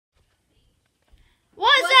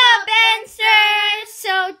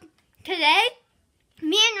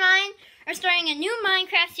starting a new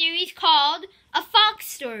Minecraft series called A Fox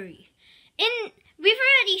Story. We've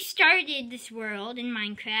already started this world in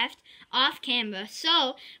Minecraft off camera,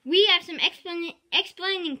 so we have some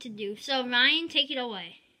explaining to do. So Ryan, take it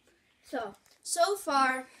away. So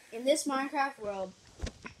far in this Minecraft world,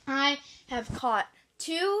 I have caught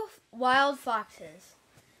 2 wild foxes.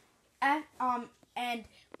 And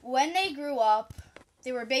when they grew up,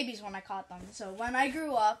 they were babies when I caught them. So when they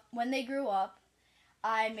grew up,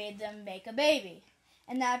 I made them make a baby,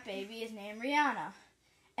 and that baby is named Rihanna.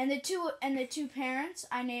 And the two parents,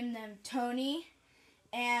 I named them Tony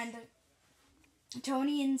and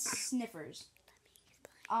Sniffers.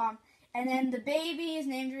 And then the baby is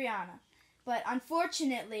named Rihanna. But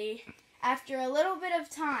unfortunately, after a little bit of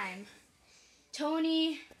time,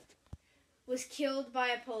 Tony was killed by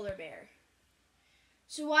a polar bear.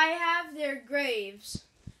 So I have their graves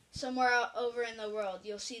somewhere over in the world.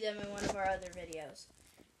 You'll see them in one of our other videos.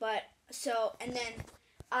 And then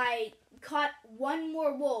I caught one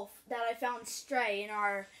more wolf that I found stray in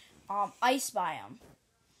our ice biome.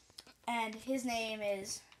 And his name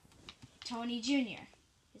is Tony Jr.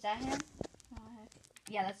 Is that him?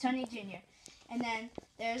 Yeah, that's Tony Jr. And then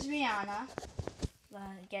there's Rihanna.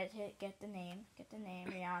 Get the name,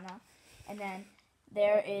 Rihanna. And then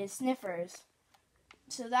there is Sniffers.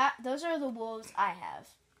 So those are the wolves I have,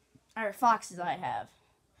 or foxes I have.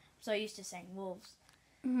 I'm so used to saying wolves.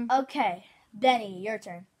 Mm-hmm. Okay, Benny, your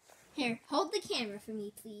turn. Here, hold the camera for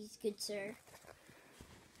me, please, good sir.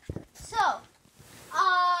 So,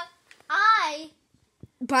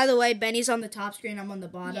 By the way, Benny's on the top screen. I'm on the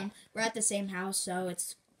bottom. Yeah. We're at the same house, so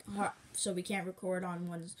it's hard, so we can't record on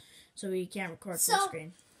one. So we can't record full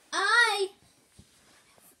screen. I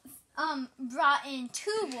brought in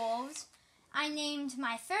 2 wolves. I named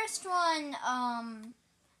my first one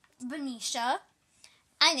Benicia.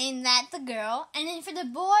 I named that the girl, and then for the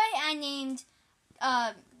boy, I named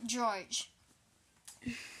George.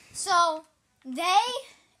 So they,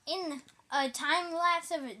 in a time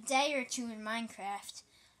lapse of a day or 2 in Minecraft,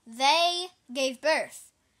 they gave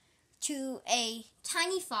birth to a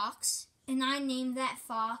tiny fox, and I named that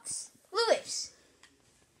fox Louis.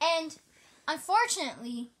 And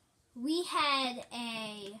unfortunately, we had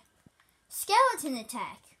a skeleton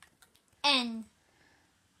attack, and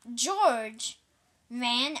George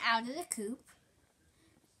ran out of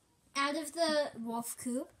the wolf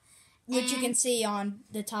coop. Which you can see on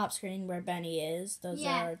the top screen where Benny is. Those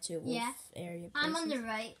are 2 wolf area places. I'm on the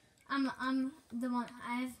right. I'm the one.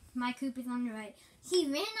 My coop is on the right. He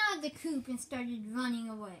ran out of the coop and started running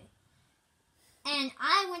away. And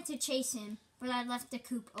I went to chase him, but I left the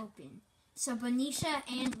coop open. So Benicia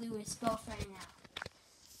and Louis both ran out.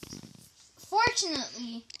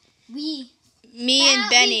 Fortunately, me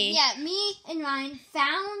and Ryan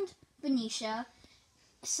found Benicia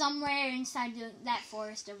somewhere inside that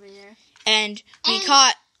forest over there. And we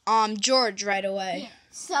caught George right away. Yeah,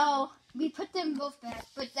 so we put them both back.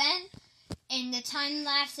 But then, in the time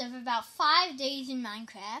lapse of about 5 days in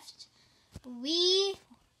Minecraft, we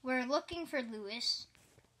were looking for Louis,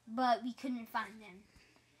 but we couldn't find him.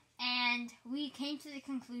 And we came to the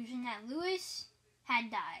conclusion that Louis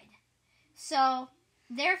had died. So,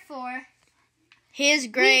 therefore, his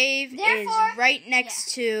grave is right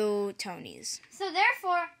next to Tony's. So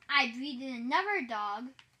therefore, I breeded another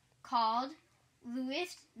dog called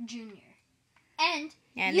Louis Jr. And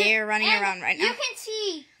they're running around right now. You can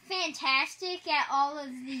see Fantastic at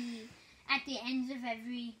the ends of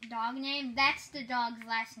every dog name. That's the dog's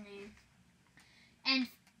last name. And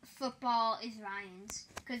Football is Ryan's,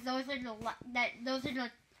 because those are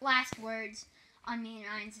the last words on me and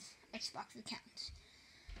Ryan's Xbox account.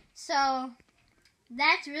 So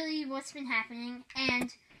that's really what's been happening,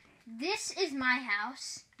 and this is my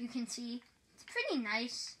house. You can see it's pretty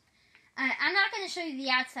nice. I'm not going to show you the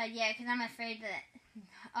outside yet because I'm afraid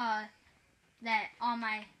that all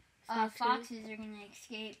my foxes are going to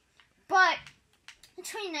escape. But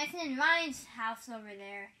it's pretty nice. And then Ryan's house over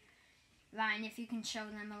there. Ryan, if you can show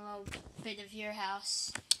them a little bit of your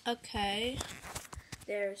house. Okay.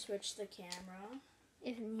 There, switch the camera.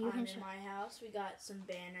 I'm in my house. We got some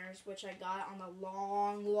banners, which I got on the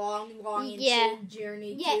long insane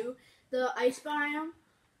journey to the ice biome.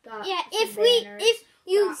 If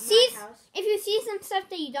you see some stuff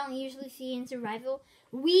that you don't usually see in survival,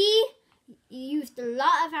 we used a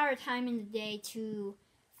lot of our time in the day to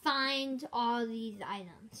find all these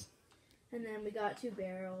items. And then we got 2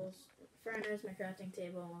 barrels, furnace, my crafting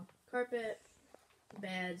table, carpet,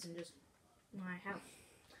 beds, and just my house.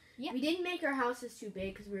 Yep. We didn't make our houses too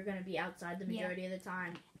big because we were going to be outside the majority of the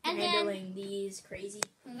time, and handling these crazy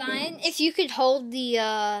Ryan, if you could hold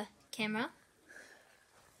the camera.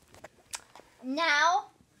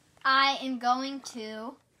 now I am going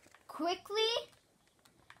to quickly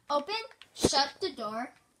shut the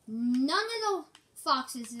door. None of the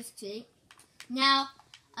foxes escape. Now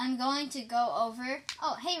I'm going to go over.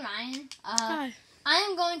 Oh, hey Ryan. Hi.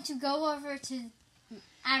 I'm going to go over to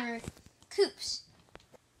our coops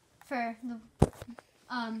for the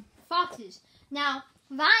foxes. Now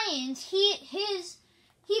Ryan's he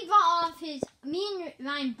brought all of his. Me and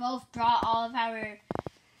Ryan both brought all of our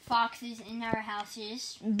foxes in our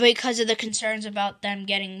houses. Because of the concerns about them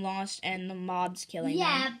getting lost and the mobs killing them.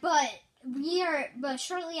 Yeah, but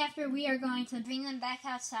shortly after we are going to bring them back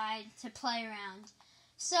outside to play around.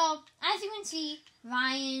 So, as you can see,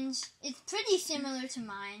 Ryan's is pretty similar to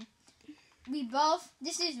mine.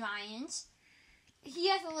 This is Ryan's. He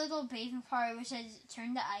has a little bathing part which has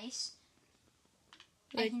turned to ice.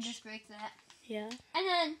 I can just break that. Yeah. And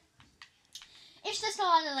then, it's just a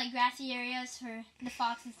lot of like grassy areas for the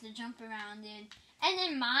foxes to jump around in. And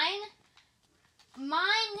then mine,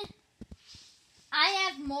 I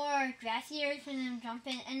have more grassy areas for them to jump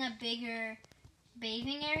in and a bigger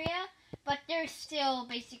bathing area, but they're still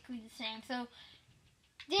basically the same. So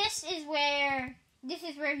this is where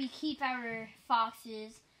we keep our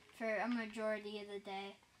foxes for a majority of the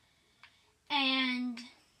day. And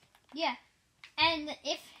yeah, and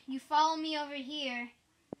if you follow me over here,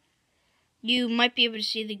 you might be able to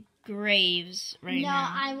see the graves right now.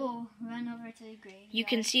 No, I will run over to the graveyard. You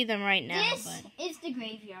can see them right now. This is the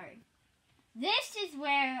graveyard. This is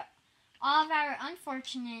where all of our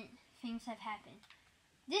unfortunate things have happened.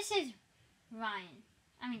 This is Ryan.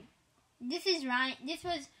 This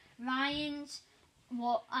was Ryan's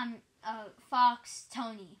fox,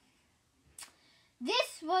 Tony.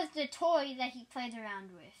 This was the toy that he played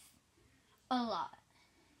around with a lot.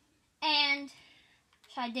 And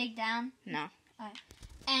should I dig down? No. Alright.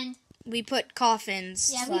 And we put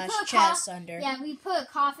coffins / chests under. Yeah, we put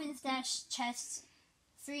coffins / chests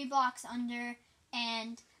 3 blocks under,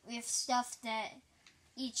 and we have stuff that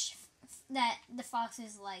the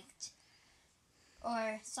foxes liked,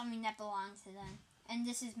 or something that belonged to them. And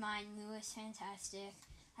this is mine, Lewis Fantastic.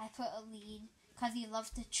 I put a lead because he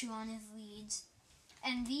loves to chew on his leads.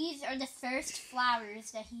 And these are the first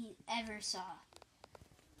flowers that he ever saw.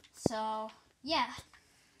 So, yeah.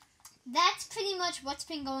 That's pretty much what's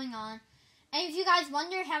been going on. And if you guys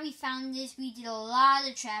wonder how we found this, we did a lot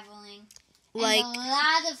of traveling. Like, and a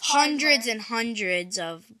lot of hundreds and hundreds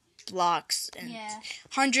of blocks. And yeah.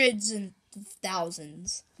 Hundreds and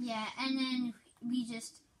thousands. Yeah, and then we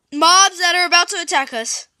just... Mobs that are about to attack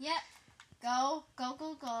us. Yep. Go.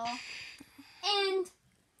 And,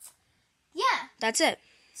 yeah. That's it.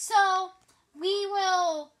 So, we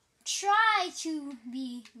will try to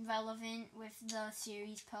be relevant with the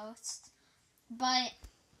series posts, but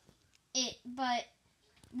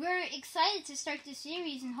we're excited to start the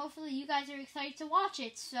series, and hopefully you guys are excited to watch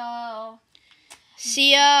it. So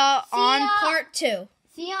see ya on part 2.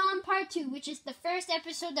 See ya on part 2, which is the first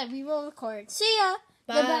episode that we will record. See ya.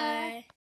 Bye. Goodbye.